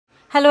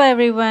Hello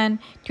everyone.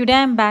 Today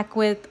I'm back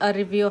with a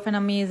review of an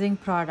amazing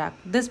product.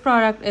 This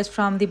product is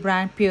from the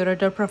brand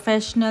PURA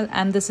Professional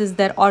and this is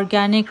their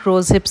organic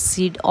rosehip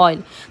seed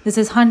oil. This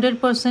is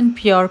 100%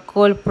 pure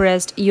cold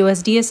pressed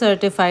USDA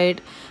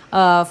certified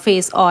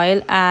face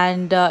oil,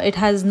 and it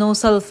has no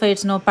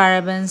sulfates, no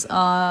parabens,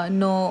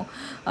 no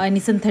any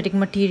synthetic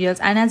materials,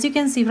 and as you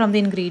can see from the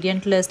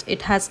ingredient list,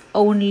 it has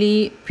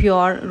only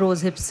pure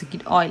rosehip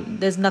seed oil.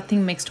 There's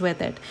nothing mixed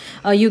with it.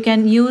 You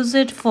can use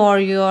it for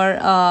your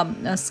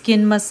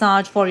skin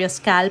massage, for your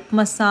scalp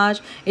massage.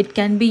 It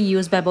can be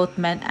used by both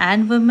men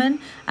and women,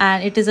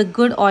 and it is a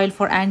good oil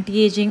for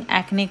anti-aging,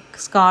 acne,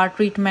 scar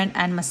treatment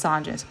and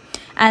massages.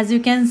 As you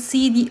can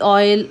see, the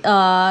oil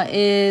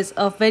is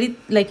a very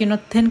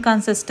thin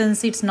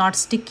consistency. It's not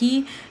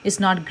sticky, it's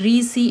not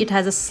greasy, it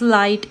has a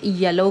slight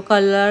yellow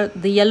color.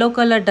 The yellow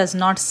color does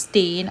not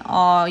stain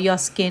or your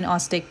skin or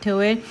stick to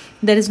it.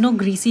 There is no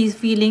greasy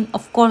feeling.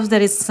 Of course,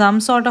 there is some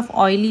sort of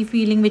oily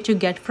feeling which you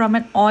get from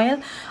an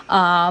oil,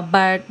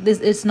 but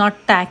this is not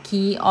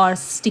tacky or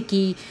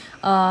sticky.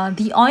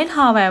 The oil,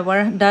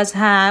 however, does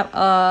have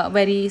a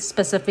very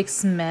specific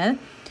smell.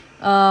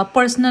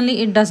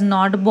 Personally, it does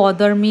not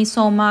bother me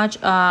so much,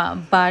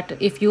 but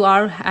if you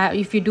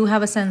do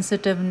have a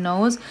sensitive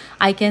nose,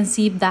 I can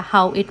see that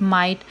how it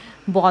might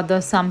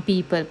bother some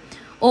people.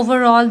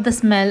 Overall, the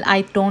smell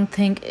I don't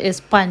think is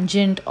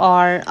pungent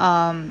or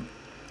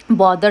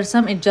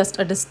bothersome. It's just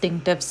a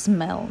distinctive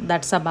smell,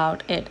 that's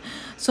about it.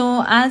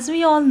 So as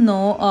we all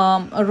know,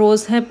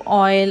 rosehip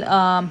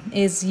oil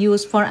is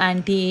used for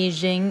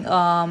anti-aging,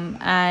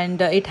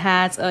 and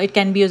it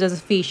can be used as a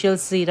facial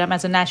serum,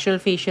 as a natural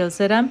facial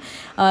serum.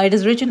 It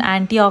is rich in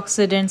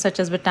antioxidants such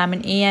as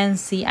vitamin A and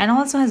C, and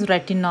also has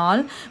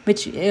retinol,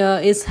 which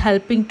is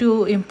helping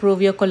to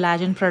improve your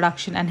collagen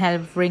production and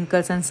help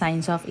wrinkles and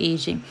signs of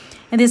aging.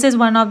 And this is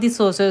one of the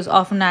sources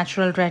of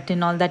natural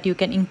retinol that you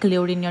can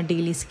include in your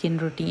daily skin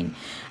routine,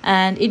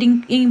 and it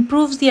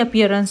improves the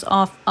appearance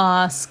of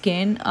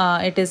skin.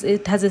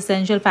 It has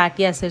essential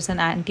fatty acids and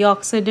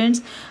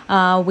antioxidants,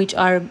 which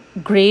are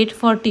great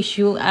for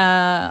tissue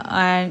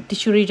and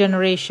tissue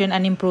regeneration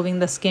and improving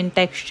the skin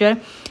texture.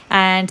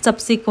 And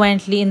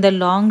subsequently, in the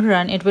long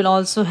run, it will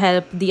also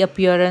help the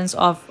appearance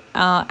of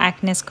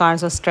acne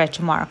scars or stretch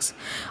marks.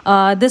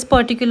 This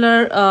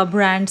particular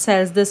brand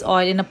sells this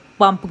oil in a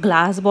pump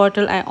glass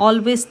bottle. I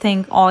always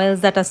think oils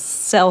that are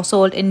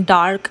sold in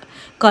dark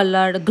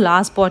colored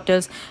glass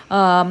bottles,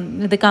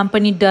 the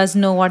company does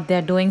know what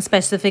they're doing.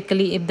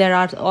 Specifically, if there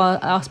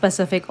are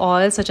specific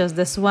oils such as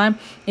this one,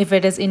 if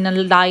it is in a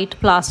light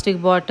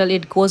plastic bottle,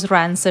 it goes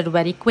rancid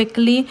very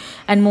quickly,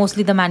 and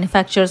mostly the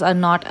manufacturers are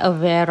not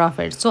aware of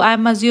it. So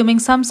I'm assuming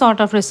some sort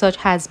of research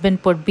has been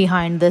put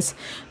behind this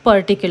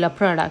particular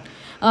product.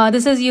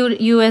 This is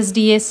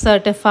USDA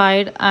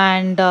certified,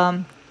 and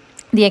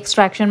the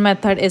extraction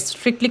method is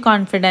strictly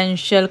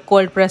confidential,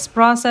 cold press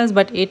process,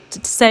 but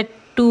it's set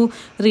to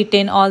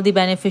retain all the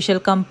beneficial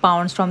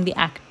compounds from the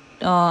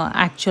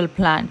actual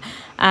plant.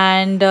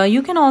 And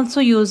you can also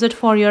use it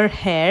for your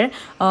hair.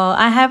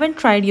 I haven't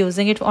tried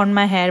using it on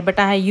my hair, but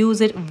I use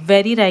it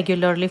very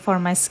regularly for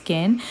my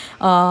skin.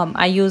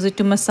 I use it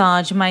to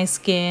massage my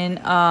skin,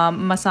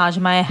 massage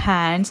my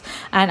hands,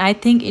 and I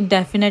think it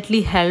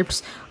definitely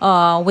helps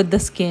with the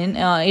skin.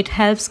 It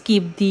helps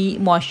keep the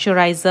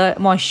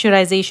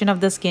moisturization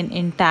of the skin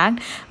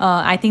intact.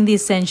 I think the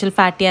essential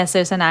fatty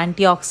acids and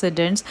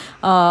antioxidants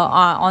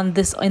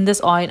in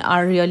this oil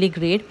are really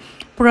great.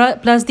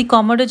 Plus, the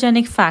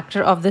comedogenic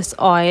factor of this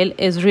oil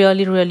is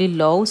really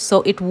low,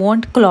 so it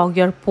won't clog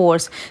your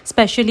pores.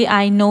 Especially,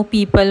 I know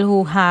people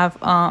who have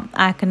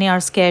acne are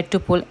scared to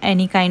pull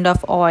any kind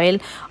of oil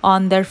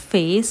on their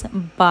face,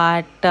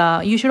 but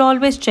you should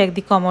always check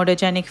the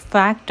comedogenic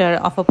factor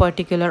of a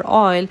particular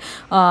oil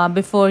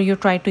before you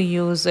try to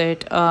use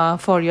it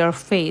for your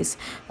face,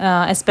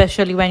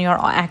 especially when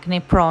you're acne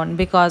prone,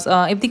 because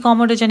if the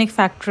comedogenic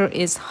factor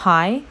is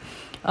high,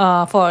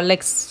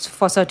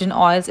 for certain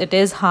oils it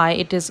is high,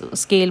 it is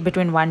scale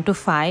between 1 to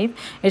 5.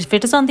 If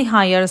it is on the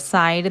higher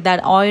side,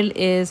 that oil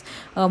is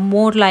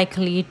more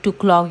likely to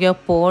clog your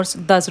pores,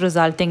 thus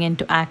resulting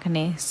into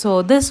acne.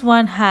 So this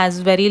one has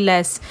very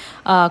less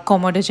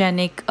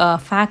comedogenic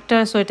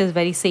factor, so it is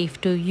very safe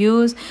to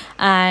use,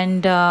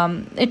 and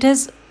it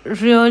is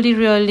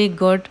really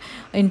good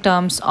in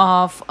terms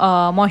of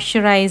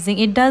moisturizing.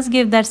 It does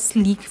give that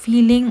sleek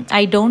feeling.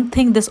 I don't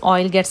think this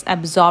oil gets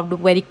absorbed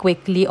very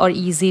quickly or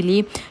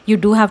easily. You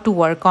do have to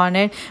work on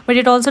it, but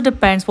it also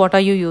depends what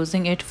are you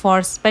using it for.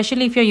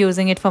 Especially if you're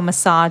using it for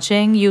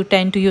massaging, you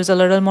tend to use a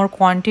little more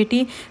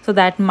quantity, so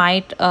that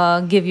might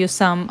give you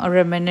some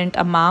remnant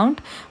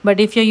amount. But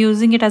if you're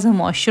using it as a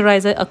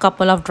moisturizer, a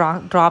couple of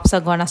drops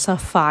are gonna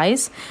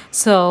suffice.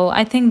 So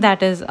I think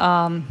that is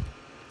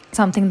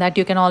something that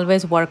you can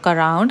always work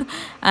around.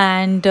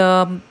 And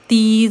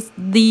the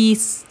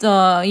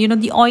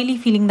oily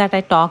feeling that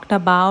I talked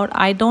about,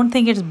 I don't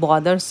think it's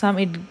bothersome.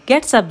 It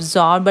gets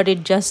absorbed, but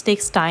it just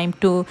takes time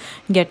to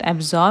get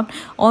absorbed.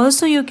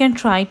 Also, you can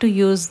try to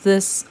use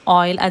this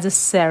oil as a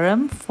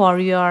serum for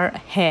your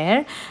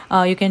hair.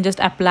 You can just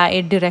apply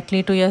it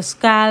directly to your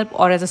scalp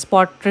or as a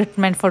spot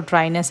treatment for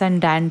dryness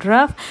and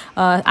dandruff.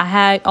 I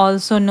have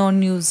also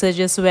known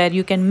usages where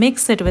you can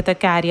mix it with a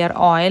carrier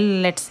oil,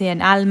 let's say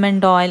an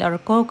almond oil or a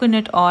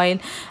coconut oil,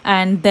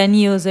 and then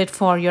use it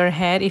for your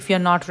hair if you're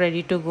not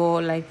ready to go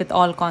like with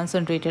all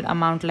concentrated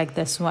amount like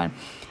this one.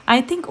 I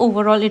think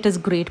overall it is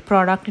great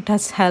product. It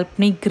has helped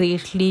me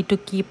greatly to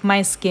keep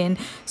my skin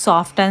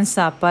soft and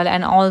supple,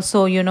 and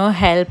also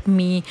help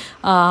me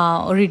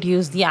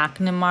reduce the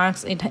acne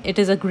marks. It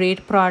is a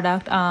great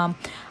product.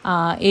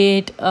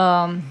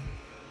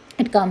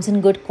 It comes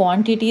in good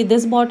quantity.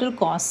 This bottle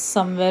costs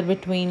somewhere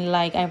between,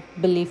 like, I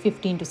believe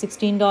 $15 to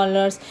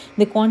 $16.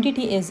 The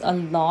quantity is a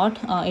lot.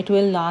 It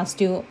will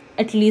last you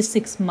at least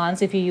 6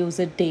 months if you use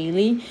it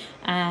daily.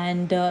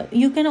 And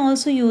you can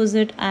also use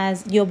it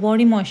as your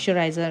body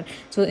moisturizer.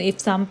 So if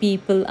some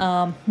people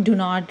do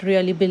not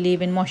really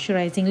believe in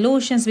moisturizing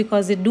lotions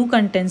because they do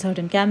contain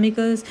certain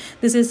chemicals,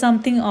 this is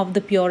something of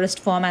the purest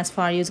form as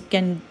far as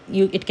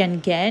it can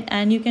get,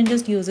 and you can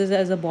just use it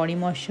as a body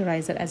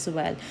moisturizer as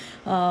well.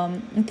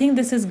 I think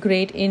this is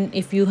great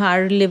if you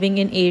are living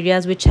in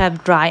areas which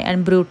have dry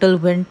and brutal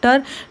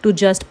winter, to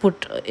just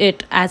put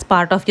it as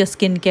part of your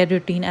skincare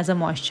routine as a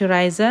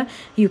moisturizer.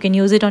 You can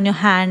use it on your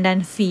hand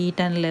and feet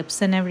and lips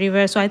and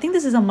everywhere. So I think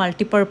this is a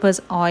multi-purpose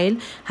oil,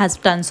 has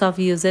tons of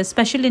uses,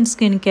 especially in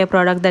skincare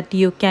product that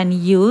you can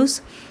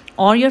use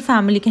or your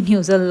family can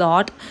use a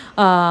lot.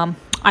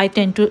 I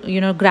tend to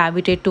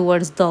gravitate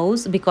towards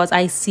those because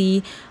I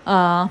see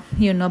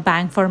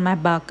bang for my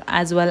buck,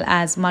 as well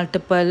as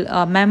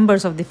multiple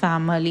members of the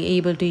family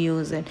able to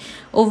use it.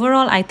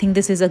 Overall, I think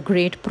this is a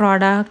great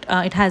product.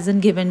 It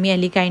hasn't given me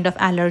any kind of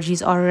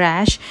allergies or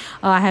rash.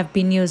 I have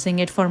been using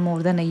it for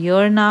more than a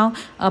year now.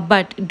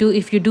 But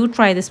if you do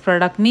try this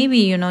product, maybe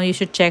you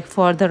should check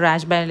for the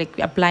rash by like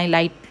applying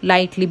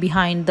lightly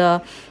behind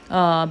the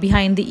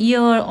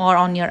ear or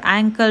on your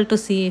ankle to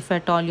see if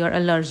at all you're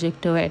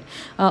allergic to it.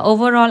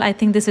 Overall, I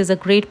think this is a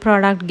great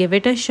product. Give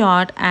it a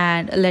shot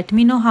and let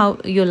me know how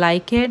you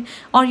like it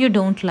or you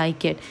don't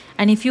like it.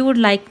 And if you would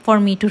like for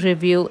me to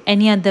review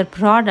any other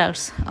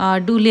products,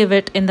 do leave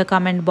it in the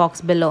comment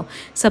box below.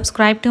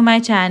 Subscribe to my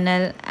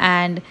channel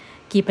and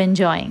keep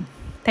enjoying.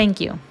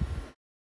 Thank you.